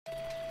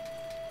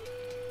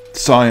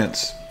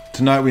Science.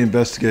 Tonight we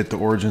investigate the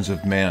origins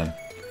of man.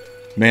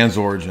 Man's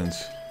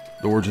origins.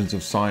 The origins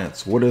of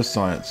science. What is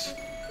science?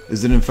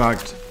 Is it in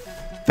fact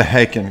the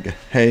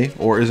hey,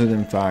 or is it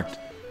in fact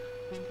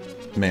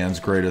man's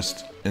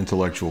greatest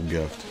intellectual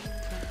gift?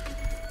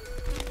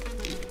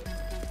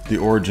 The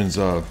origins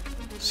of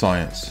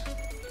science.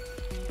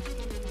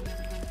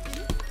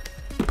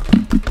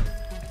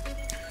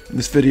 In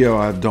this video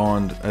I've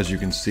donned, as you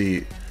can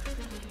see,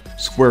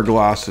 square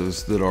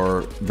glasses that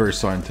are very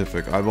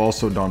scientific. I've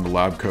also donned a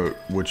lab coat,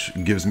 which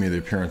gives me the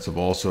appearance of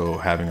also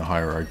having a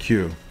higher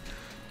IQ.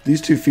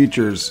 These two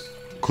features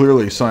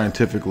clearly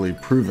scientifically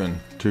proven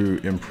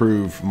to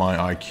improve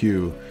my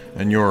IQ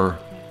and your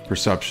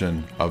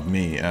perception of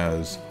me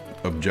as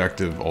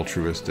objective,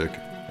 altruistic,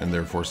 and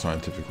therefore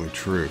scientifically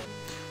true.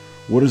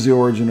 What is the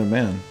origin of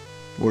man?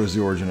 What is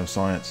the origin of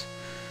science?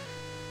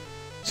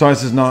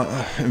 Science is not,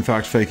 in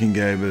fact, fake and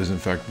gay, but is in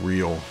fact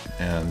real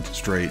and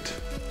straight,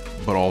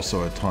 but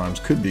also at times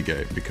could be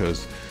gay,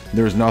 because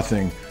there's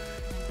nothing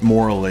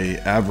morally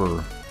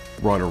ever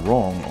right or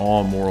wrong.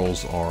 All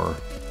morals are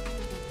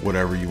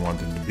whatever you want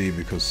them to be,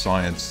 because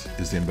science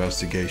is the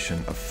investigation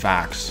of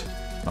facts,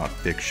 not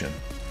fiction.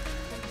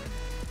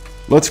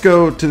 Let's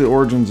go to the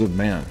origins of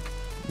man.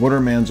 What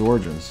are man's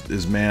origins?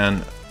 Is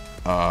man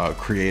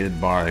created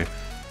by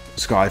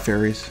sky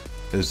fairies?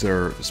 Is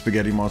there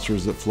spaghetti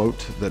monsters that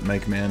float that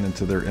make man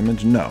into their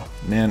image? No.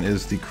 Man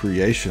is the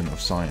creation of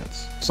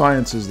science.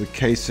 Science is the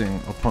casing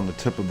upon the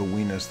tip of the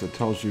weenus that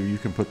tells you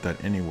can put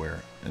that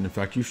anywhere. And in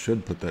fact, you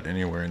should put that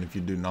anywhere. And if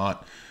you do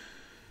not,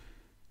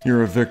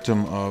 you're a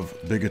victim of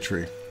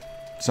bigotry.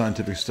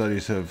 Scientific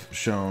studies have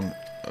shown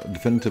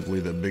definitively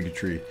that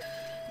bigotry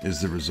is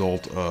the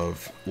result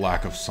of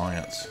lack of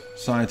science.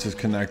 Science is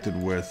connected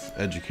with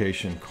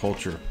education,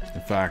 culture.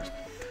 In fact,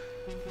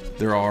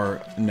 there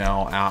are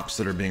now apps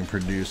that are being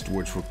produced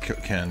which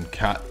can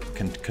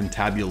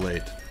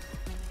contabulate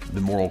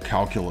the moral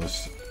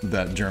calculus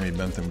that Jeremy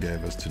Bentham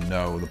gave us to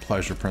know the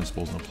pleasure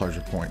principles and the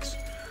pleasure points,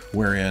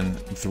 wherein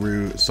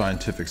through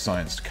scientific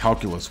science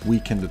calculus we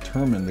can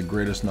determine the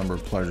greatest number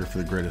of pleasure for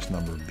the greatest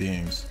number of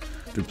beings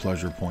through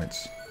pleasure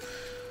points.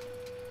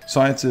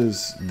 Science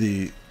is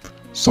the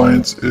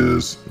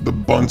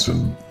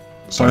bunson.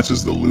 Science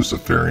is the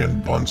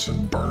Luciferian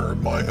Bunsen burner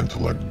of my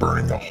intellect,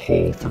 burning a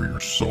hole through your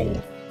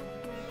soul.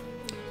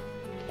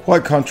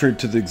 Quite contrary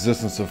to the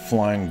existence of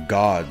flying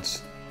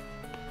gods,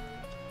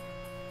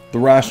 the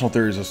rational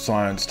theories of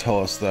science tell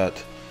us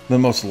that the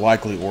most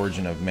likely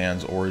origin of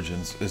man's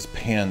origins is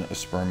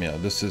panspermia.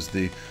 This is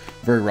the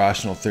very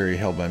rational theory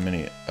held by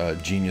many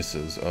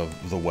geniuses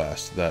of the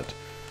West, that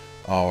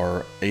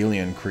our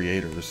alien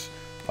creators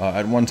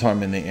at one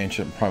time in the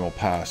ancient primal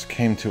past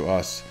came to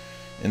us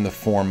in the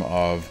form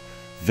of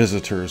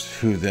visitors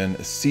who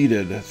then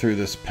seeded through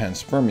this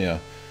panspermia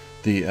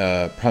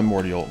the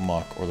primordial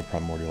muck or the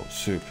primordial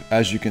soup.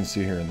 As you can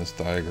see here in this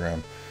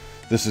diagram,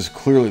 this is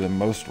clearly the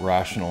most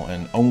rational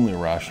and only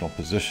rational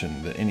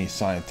position that any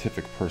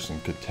scientific person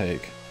could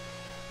take.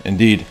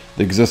 Indeed,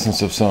 the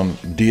existence of some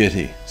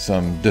deity,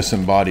 some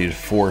disembodied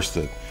force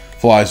that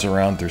flies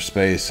around through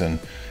space and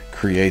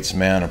creates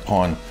man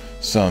upon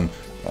some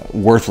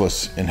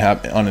worthless,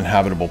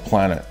 uninhabitable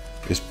planet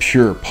is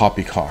pure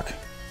poppycock.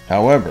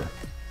 However,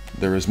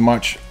 there is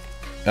much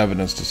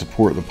evidence to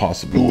support the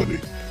possibility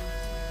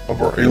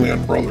of our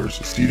alien brothers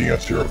seeding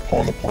us here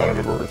upon the planet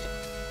of Earth.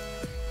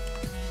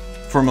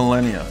 For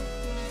millennia,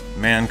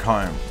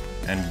 mankind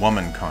and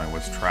womankind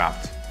was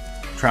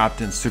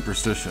trapped in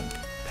superstition,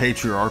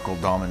 patriarchal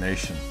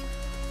domination,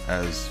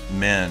 as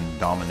men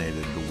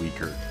dominated the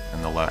weaker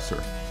and the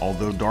lesser.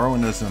 Although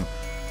Darwinism,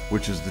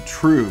 which is the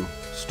true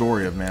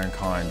story of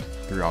mankind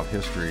throughout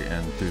history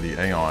and through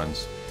the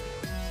aeons,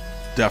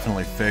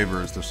 definitely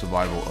favors the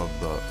survival of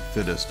the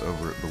fittest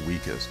over the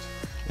weakest.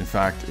 In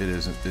fact, it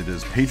is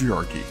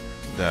patriarchy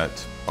that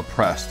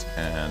oppressed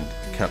and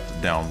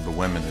kept down the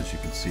women, as you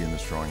can see in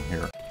this drawing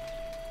here.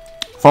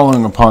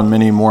 Following upon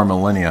many more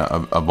millennia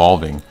of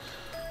evolving,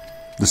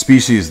 the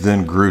species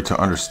then grew to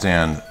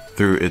understand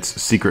through its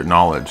secret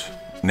knowledge,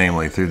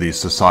 namely through these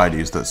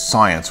societies, that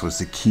science was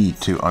the key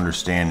to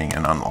understanding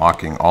and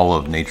unlocking all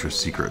of nature's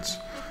secrets.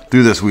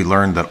 Through this, we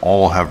learned that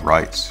all have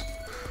rights.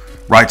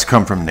 Rights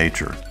come from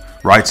nature.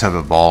 Rights have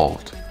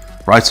evolved.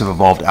 Rights have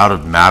evolved out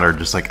of matter,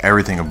 just like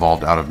everything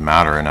evolved out of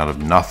matter and out of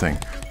nothing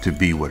to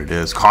be what it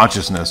is.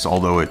 Consciousness,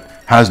 although it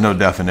has no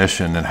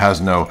definition and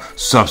has no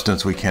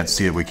substance, we can't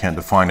see it, we can't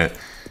define it,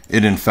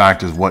 it in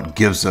fact is what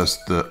gives us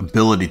the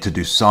ability to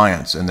do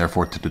science, and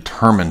therefore to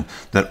determine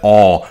that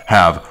all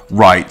have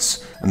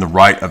rights, and the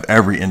right of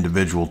every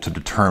individual to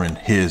determine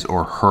his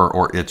or her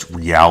or its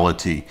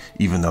reality,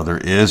 even though there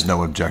is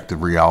no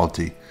objective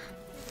reality.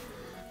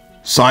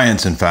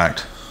 Science, in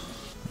fact,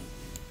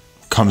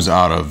 comes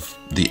out of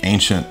the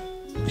ancient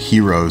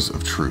heroes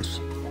of truth,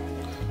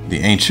 the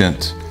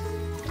ancient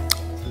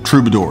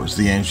troubadours,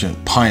 the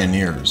ancient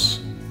pioneers,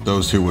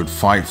 those who would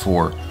fight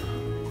for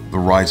the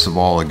rights of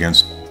all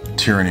against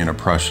tyranny and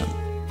oppression,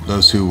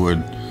 those who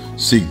would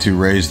seek to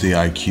raise the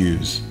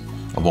IQs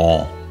of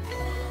all.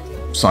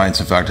 Science,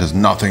 in fact, has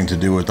nothing to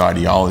do with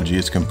ideology.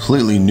 It's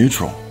completely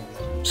neutral.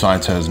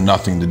 Science has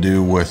nothing to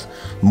do with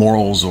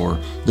morals or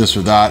this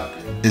or that.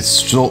 It's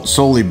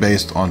solely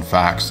based on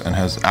facts and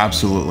has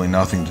absolutely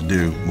nothing to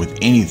do with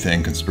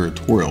anything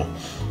conspiratorial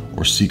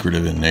or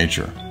secretive in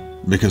nature.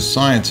 Because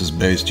science is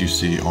based, you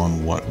see,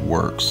 on what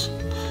works.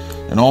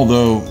 And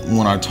although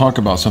when I talk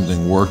about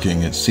something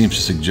working, it seems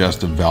to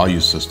suggest a value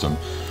system,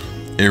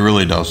 it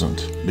really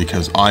doesn't,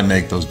 because I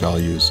make those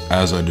values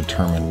as I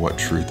determine what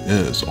truth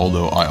is.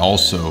 Although I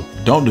also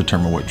don't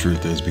determine what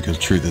truth is, because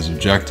truth is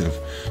objective.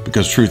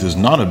 Because truth is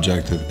not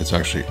objective, it's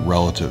actually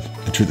relative.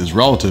 And truth is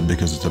relative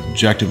because it's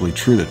objectively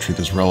true that truth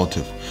is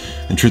relative.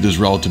 And truth is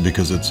relative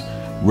because it's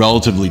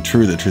relatively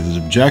true that truth is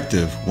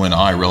objective when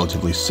I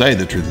relatively say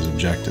that truth is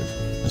objective.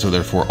 And so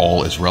therefore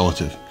all is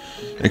relative,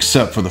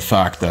 except for the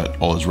fact that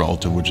all is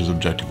relative, which is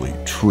objectively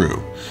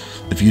true.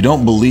 If you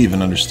don't believe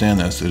and understand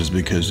this, it is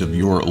because of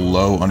your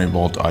low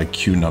unevolved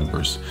IQ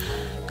numbers,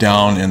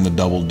 down in the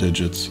double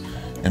digits,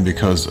 and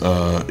because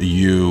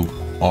you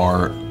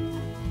are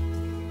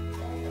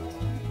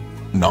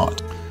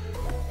not.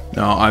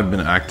 Now, I've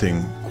been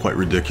acting quite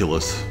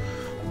ridiculous,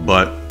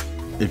 but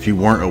if you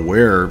weren't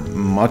aware,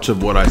 much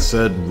of what I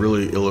said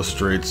really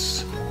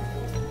illustrates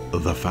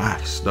the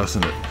facts,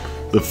 doesn't it?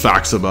 The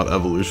facts about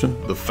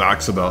evolution, the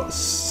facts about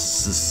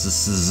science.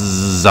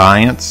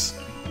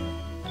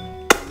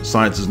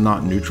 Science is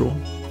not neutral.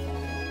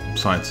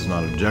 Science is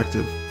not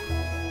objective.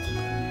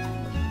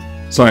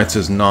 Science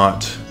is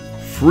not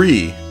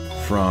free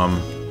from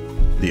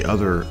the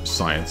other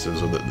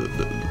sciences or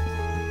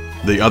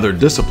the other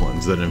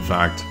disciplines that in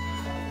fact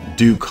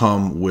do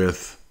come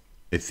with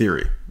a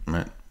theory,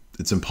 right?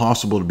 It's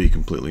impossible to be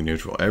completely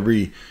neutral.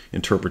 Every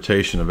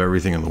interpretation of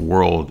everything in the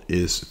world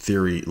is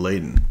theory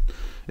laden.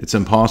 It's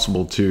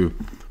impossible to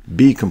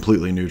be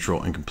completely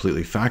neutral and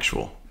completely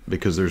factual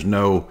because there's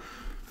no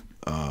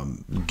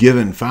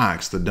given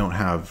facts that don't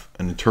have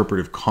an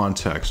interpretive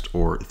context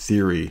or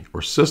theory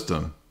or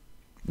system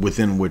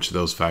within which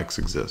those facts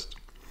exist.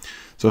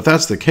 So if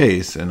that's the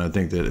case, and I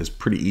think that it's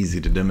pretty easy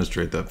to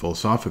demonstrate that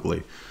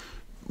philosophically,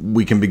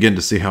 we can begin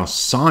to see how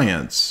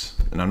science,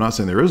 and I'm not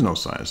saying there is no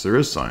science, there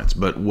is science,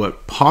 but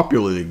what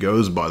popularly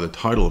goes by the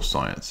title of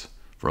science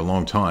for a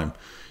long time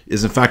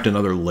is in fact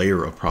another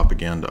layer of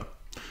propaganda.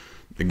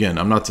 Again,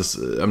 I'm not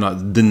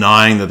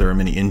denying that there are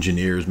many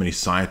engineers, many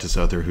scientists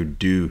out there who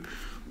do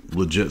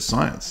legit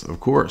science,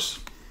 of course.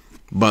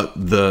 But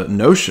the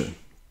notion,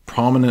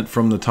 prominent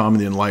from the time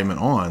of the Enlightenment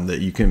on, that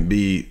you can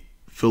be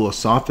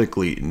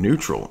philosophically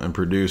neutral and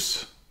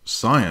produce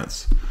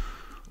science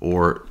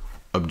or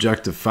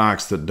objective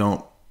facts that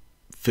don't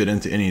fit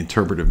into any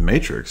interpretive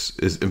matrix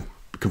is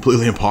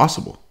completely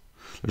impossible.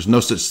 There's no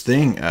such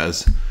thing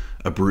as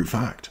a brute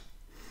fact.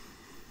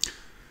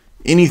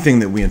 Anything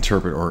that we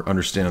interpret or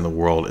understand in the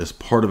world is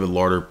part of a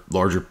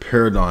larger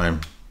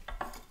paradigm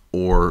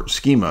or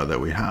schema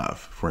that we have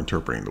for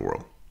interpreting the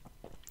world.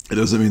 It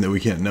doesn't mean that we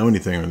can't know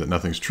anything or that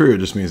nothing's true. It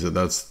just means that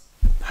that's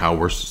how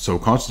we're so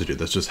constituted.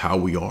 That's just how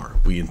we are.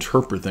 We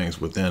interpret things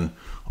within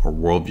our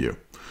worldview.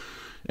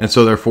 And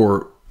so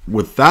therefore,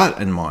 with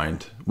that in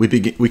mind, we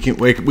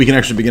can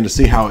actually begin to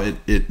see how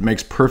it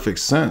makes perfect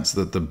sense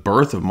that the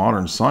birth of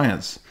modern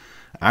science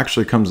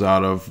actually comes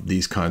out of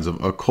these kinds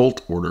of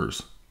occult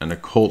orders, an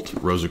occult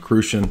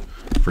Rosicrucian,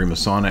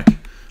 Freemasonic,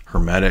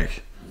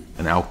 Hermetic,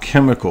 and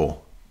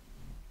alchemical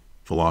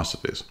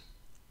philosophies.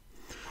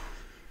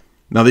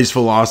 Now, these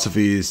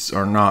philosophies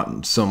are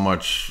not so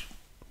much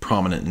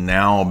prominent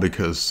now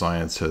because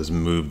science has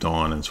moved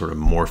on and sort of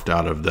morphed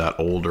out of that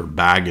older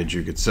baggage,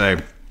 you could say.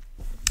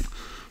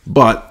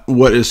 But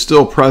what is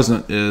still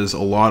present is a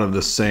lot of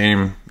the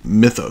same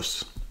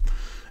mythos.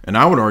 And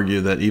I would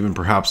argue that even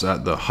perhaps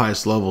at the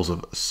highest levels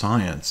of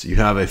science, you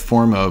have a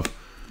form of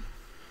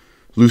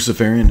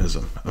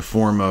Luciferianism, a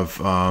form of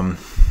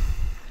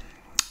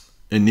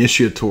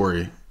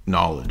initiatory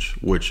knowledge,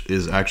 which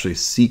is actually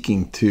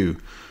seeking to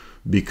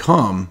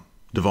become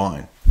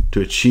divine,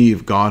 to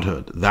achieve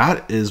godhood.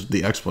 That is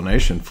the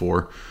explanation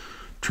for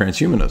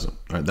transhumanism,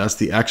 right? That's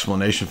the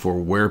explanation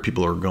for where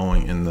people are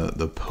going in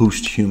the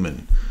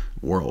post-human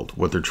world,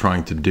 what they're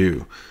trying to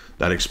do.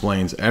 That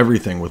explains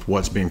everything with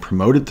what's being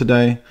promoted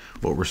today,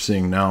 what we're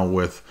seeing now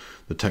with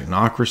the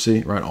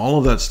technocracy, right? All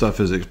of that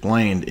stuff is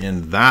explained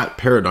in that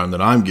paradigm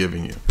that I'm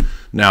giving you.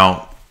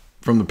 Now,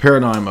 from the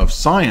paradigm of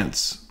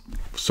science,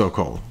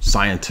 so-called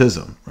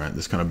scientism, right?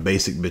 This kind of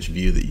basic bitch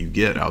view that you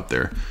get out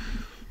there,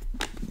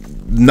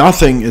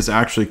 nothing is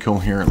actually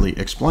coherently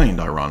explained,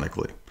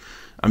 ironically.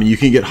 I mean, you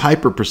can get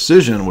hyper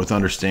precision with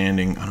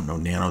understanding, I don't know,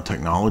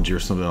 nanotechnology or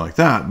something like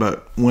that.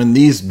 But when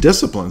these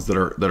disciplines that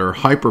are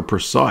hyper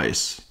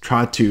precise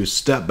try to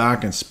step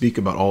back and speak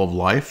about all of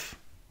life,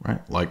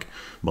 right, like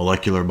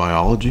molecular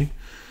biology,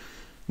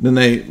 then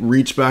they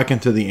reach back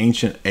into the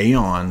ancient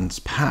aeons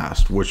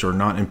past, which are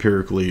not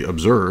empirically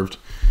observed,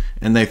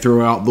 and they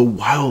throw out the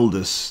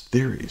wildest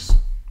theories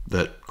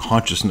that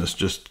consciousness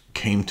just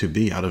came to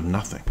be out of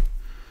nothing.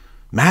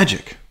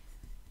 Magic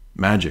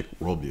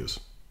worldviews.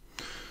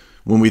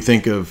 When we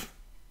think of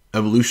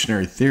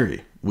evolutionary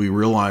theory, we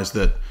realize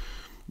that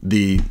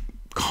the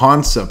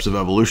concepts of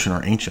evolution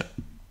are ancient,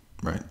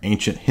 right?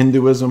 Ancient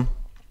Hinduism,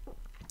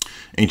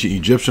 ancient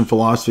Egyptian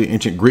philosophy,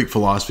 ancient Greek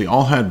philosophy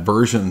all had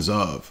versions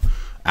of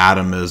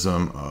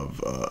atomism,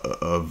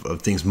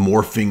 of things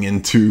morphing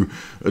into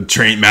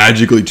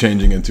magically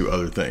changing into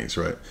other things,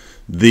 right?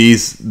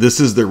 This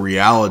is the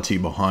reality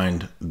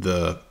behind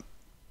the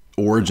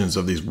origins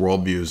of these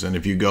worldviews. And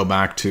if you go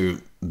back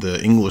to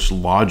the English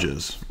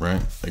lodges,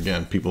 right?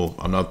 Again, people,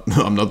 I'm not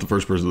the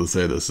first person to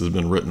say this. Has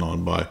been written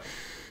on by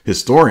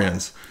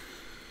historians.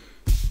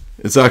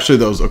 It's actually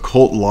those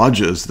occult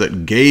lodges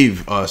that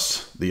gave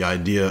us the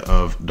idea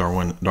of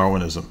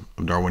Darwinism,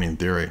 of Darwinian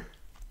theory.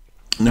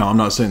 Now, I'm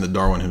not saying that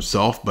Darwin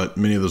himself, but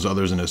many of those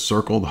others in his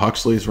circle, the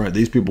Huxleys, right?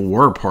 These people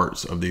were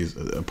part of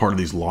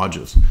these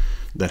lodges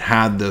that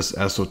had this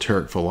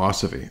esoteric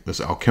philosophy, this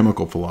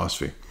alchemical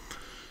philosophy.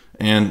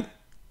 And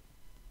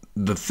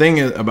the thing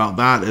about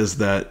that is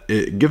that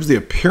it gives the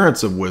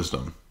appearance of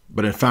wisdom,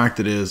 but in fact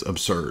it is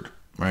absurd,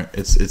 right?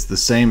 It's the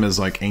same as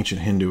like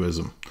ancient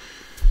Hinduism.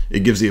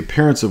 It gives the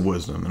appearance of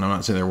wisdom, and I'm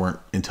not saying there weren't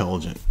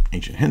intelligent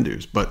ancient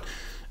Hindus, but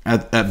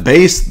at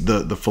base,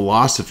 the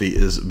philosophy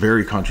is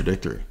very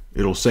contradictory.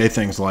 It'll say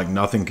things like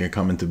nothing can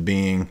come into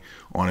being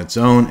on its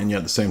own, and yet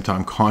at the same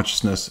time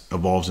consciousness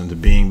evolves into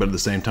being, but at the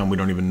same time we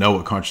don't even know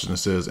what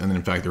consciousness is, and then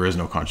in fact there is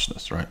no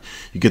consciousness, right?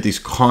 You get these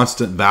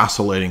constant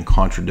vacillating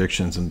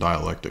contradictions and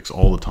dialectics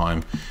all the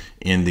time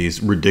in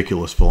these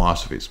ridiculous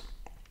philosophies.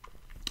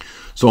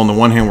 So on the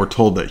one hand, we're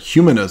told that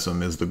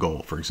humanism is the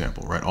goal, for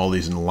example, right? All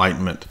these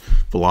Enlightenment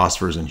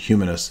philosophers and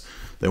humanists,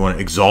 they want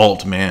to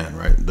exalt man,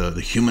 right? The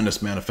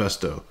Humanist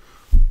Manifesto.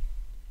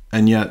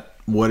 And yet,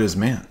 what is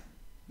man?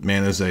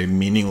 Man is a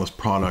meaningless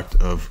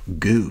product of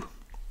goo,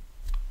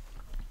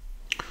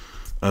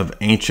 of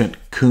ancient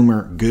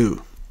Kumar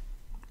goo,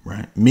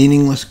 right?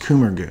 Meaningless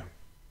Kumar goo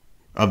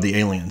of the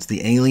aliens.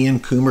 The alien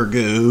Kumar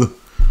goo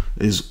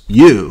is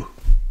you,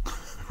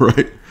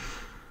 right?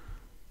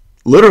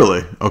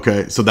 Literally,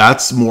 okay. So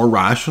that's more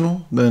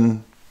rational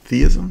than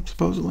theism,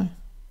 supposedly,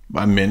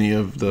 by many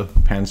of the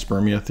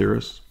panspermia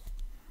theorists.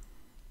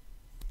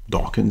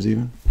 Dawkins,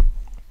 even.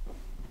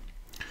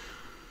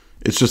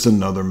 It's just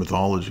another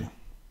mythology.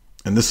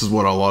 And this is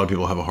what a lot of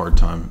people have a hard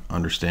time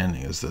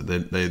understanding, is that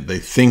they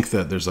think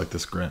that there's like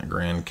this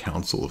grand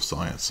council of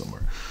science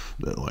somewhere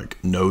that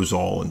like knows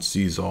all and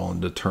sees all and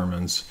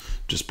determines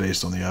just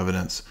based on the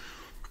evidence.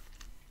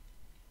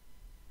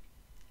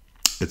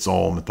 It's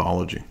all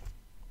mythology.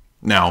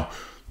 Now,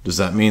 does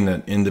that mean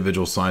that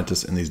individual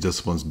scientists in these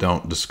disciplines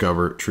don't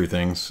discover true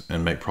things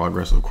and make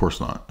progress? Of course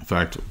not. In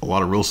fact, a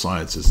lot of real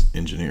science is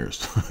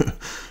engineers.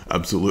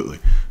 Absolutely.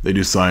 They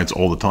do science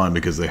all the time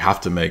because they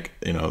have to make,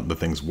 the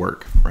things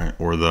work, right?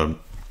 Or the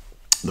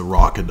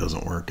rocket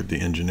doesn't work if the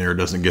engineer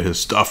doesn't get his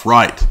stuff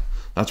right.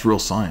 That's real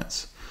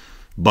science.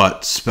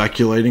 But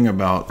speculating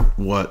about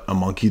what a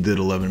monkey did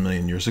 11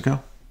 million years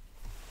ago,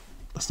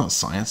 that's not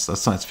science.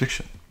 That's science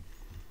fiction.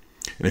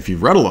 And if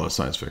you've read a lot of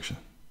science fiction,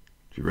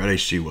 if you read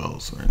H.G.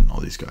 Wells and all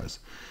these guys,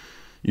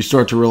 you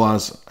start to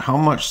realize how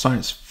much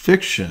science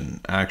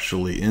fiction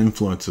actually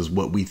influences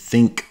what we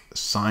think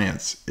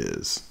science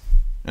is.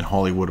 And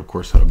Hollywood, of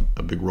course, had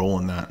a big role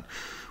in that,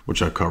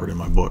 which I covered in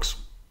my books.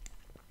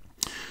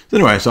 So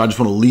anyway, so I just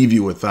want to leave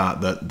you with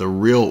that the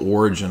real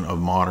origin of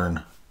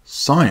modern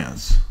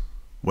science,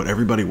 what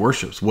everybody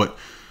worships, what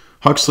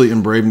Huxley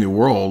in Brave New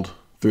World,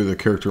 through the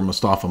character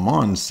Mustafa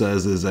Mann,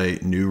 says is a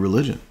new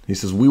religion. He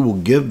says, we will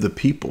give the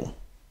people,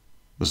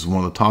 this is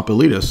one of the top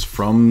elitists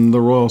from the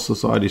Royal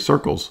Society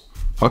circles,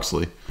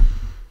 Huxley,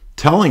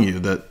 telling you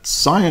that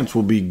science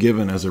will be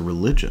given as a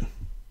religion.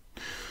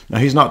 Now,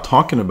 he's not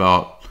talking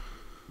about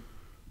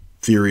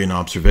theory and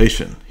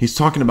observation. He's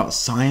talking about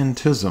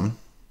scientism,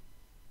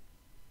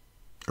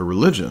 a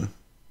religion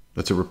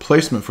that's a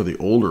replacement for the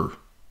older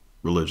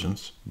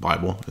religions,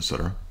 Bible,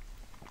 etc.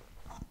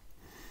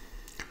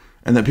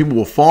 And that people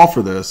will fall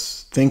for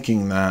this,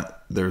 thinking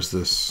that there's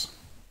this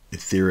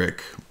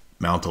etheric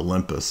Mount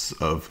Olympus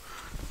of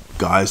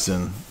guys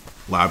in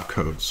lab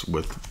coats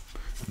with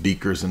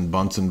beakers and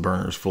Bunsen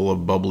burners full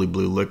of bubbly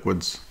blue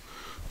liquids,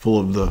 full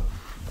of the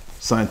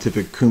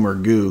scientific Kumar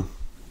goo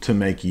to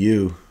make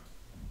you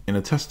in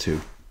a test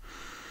tube.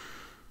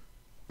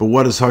 But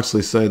what does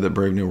Huxley say that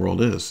Brave New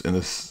World is in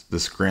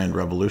this grand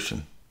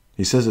revolution?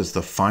 He says it's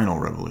the final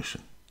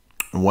revolution.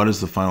 And what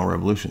is the final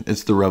revolution?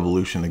 It's the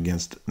revolution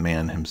against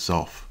man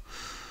himself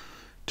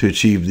to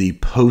achieve the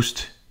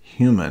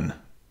post-human,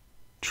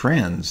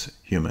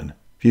 transhuman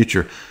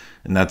future.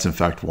 And that's in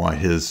fact why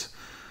his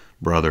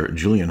brother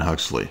Julian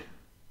Huxley,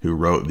 who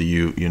wrote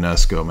the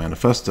UNESCO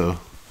Manifesto,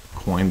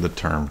 coined the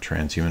term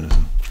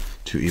transhumanism,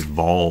 to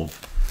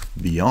evolve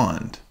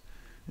beyond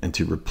and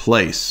to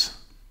replace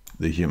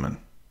the human.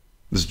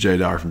 This is Jay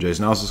Dyer from Jay's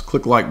Analysis.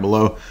 Click like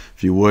below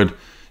if you would.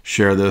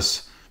 Share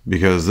this,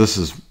 because this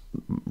is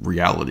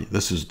reality.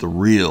 This is the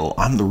real,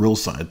 I'm the real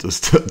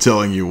scientist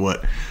telling you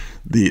what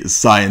the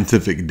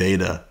scientific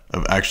data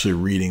of actually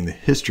reading the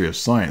history of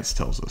science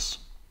tells us.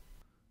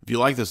 If you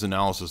like this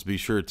analysis, be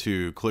sure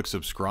to click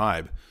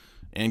subscribe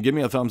and give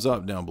me a thumbs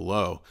up down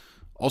below.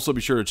 Also, be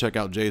sure to check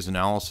out Jay's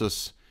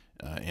Analysis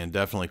and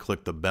definitely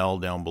click the bell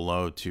down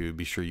below to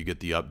be sure you get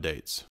the updates.